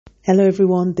Hello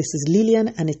everyone, this is Lillian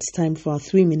and it's time for our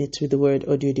 3 minutes with the word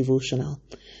audio devotional.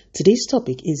 Today's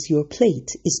topic is Your Plate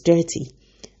is Dirty,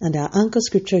 and our anchor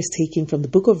scripture is taken from the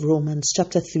book of Romans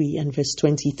chapter 3 and verse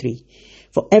 23.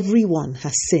 For everyone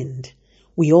has sinned.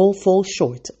 We all fall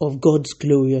short of God's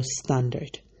glorious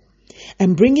standard.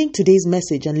 I'm bringing today's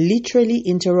message and literally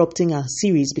interrupting our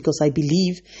series because I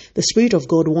believe the Spirit of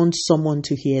God wants someone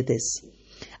to hear this.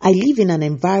 I live in an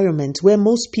environment where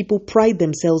most people pride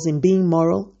themselves in being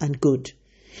moral and good.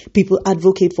 People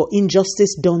advocate for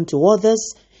injustice done to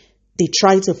others. They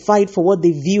try to fight for what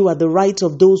they view are the rights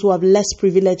of those who have less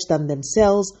privilege than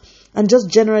themselves and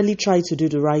just generally try to do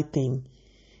the right thing.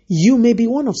 You may be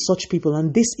one of such people,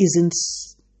 and this isn't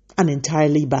an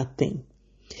entirely bad thing.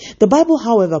 The Bible,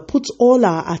 however, puts all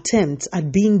our attempts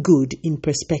at being good in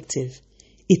perspective.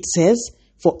 It says,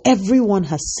 for everyone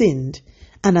has sinned,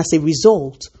 and as a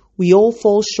result, we all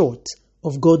fall short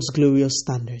of God's glorious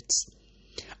standards.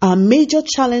 Our major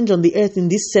challenge on the earth in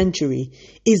this century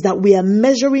is that we are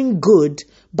measuring good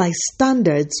by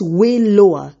standards way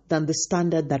lower than the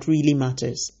standard that really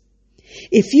matters.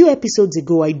 A few episodes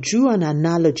ago, I drew an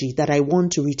analogy that I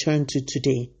want to return to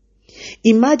today.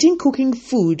 Imagine cooking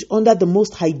food under the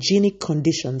most hygienic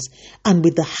conditions and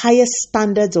with the highest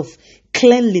standards of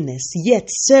cleanliness, yet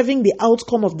serving the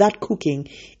outcome of that cooking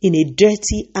in a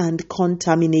dirty and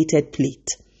contaminated plate.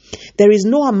 There is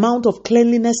no amount of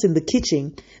cleanliness in the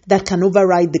kitchen that can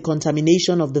override the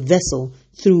contamination of the vessel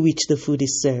through which the food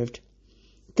is served.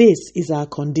 This is our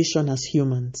condition as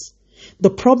humans. The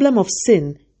problem of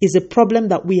sin is a problem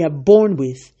that we are born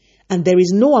with, and there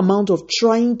is no amount of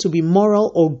trying to be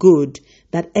moral or good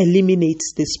that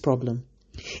eliminates this problem.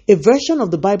 A version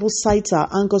of the Bible cites our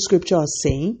anchor scripture as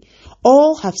saying,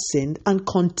 all have sinned and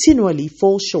continually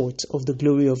fall short of the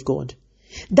glory of God.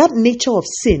 That nature of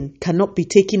sin cannot be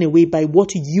taken away by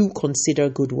what you consider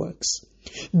good works.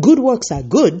 Good works are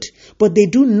good, but they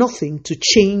do nothing to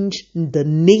change the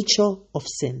nature of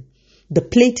sin. The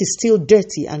plate is still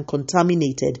dirty and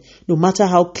contaminated, no matter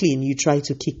how clean you try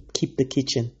to keep the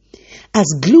kitchen. As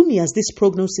gloomy as this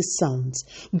prognosis sounds,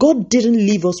 God didn't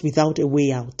leave us without a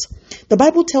way out. The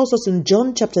Bible tells us in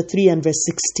John chapter 3 and verse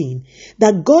 16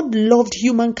 that God loved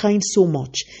humankind so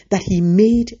much that he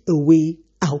made a way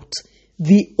out.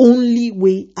 The only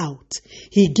way out.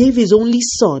 He gave his only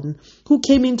son who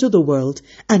came into the world,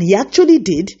 and he actually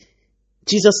did.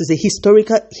 Jesus is a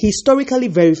historically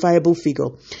verifiable figure.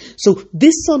 So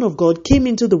this Son of God came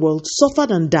into the world,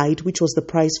 suffered and died, which was the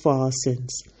price for our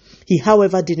sins. He,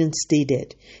 however, didn't stay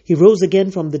dead. He rose again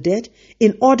from the dead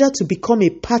in order to become a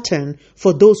pattern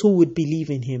for those who would believe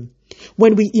in him.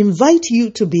 When we invite you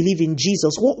to believe in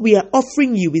Jesus, what we are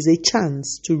offering you is a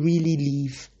chance to really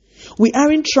live. We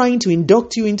aren't trying to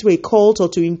induct you into a cult or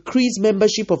to increase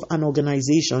membership of an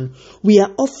organization. We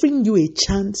are offering you a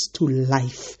chance to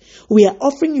life. We are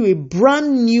offering you a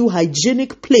brand new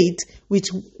hygienic plate which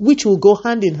will go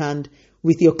hand in hand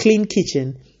with your clean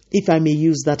kitchen, if I may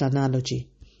use that analogy.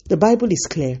 The Bible is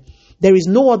clear. There is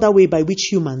no other way by which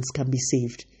humans can be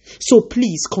saved. So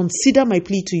please consider my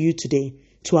plea to you today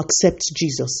to accept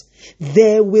Jesus.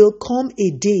 There will come a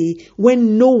day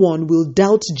when no one will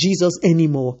doubt Jesus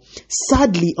anymore.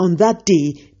 Sadly, on that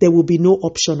day, there will be no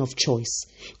option of choice.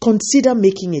 Consider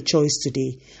making a choice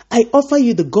today. I offer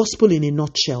you the gospel in a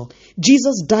nutshell.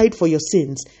 Jesus died for your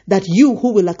sins, that you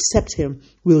who will accept him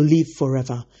will live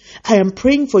forever. I am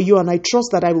praying for you, and I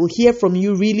trust that I will hear from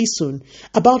you really soon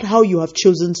about how you have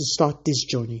chosen to start this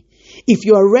journey. If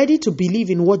you are ready to believe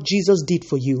in what Jesus did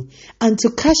for you and to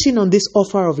cash in on this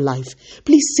offer of life,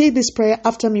 please say this prayer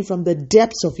after me from the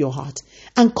depths of your heart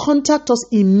and contact us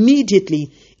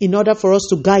immediately in order for us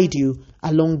to guide you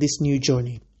along this new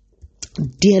journey.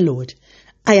 Dear Lord,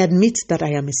 I admit that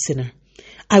I am a sinner.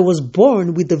 I was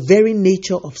born with the very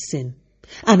nature of sin,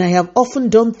 and I have often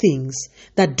done things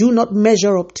that do not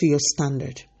measure up to your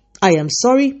standard. I am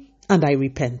sorry and I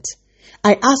repent.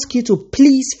 I ask you to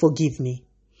please forgive me.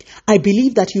 I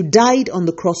believe that you died on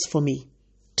the cross for me,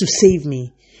 to save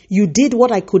me. You did what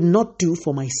I could not do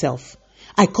for myself.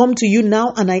 I come to you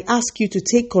now and I ask you to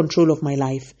take control of my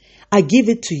life. I give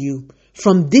it to you.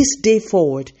 From this day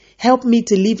forward, help me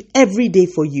to live every day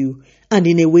for you and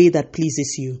in a way that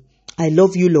pleases you. I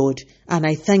love you, Lord, and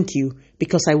I thank you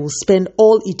because I will spend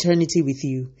all eternity with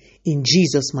you. In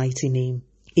Jesus' mighty name,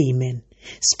 amen.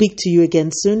 Speak to you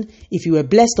again soon. If you were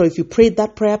blessed or if you prayed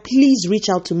that prayer, please reach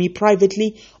out to me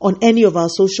privately on any of our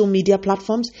social media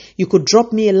platforms. You could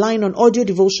drop me a line on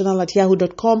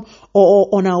audiodevotional@yahoo.com or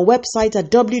on our website at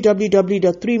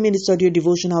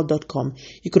www.3minutesaudiodevotional.com.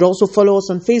 You could also follow us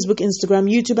on Facebook, Instagram,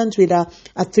 YouTube and Twitter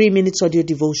at 3 Minutes Audio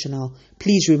Devotional.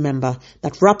 Please remember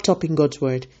that wrapped up in God's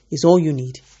Word is all you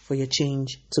need for for your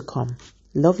change to come.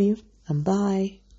 Love you and bye.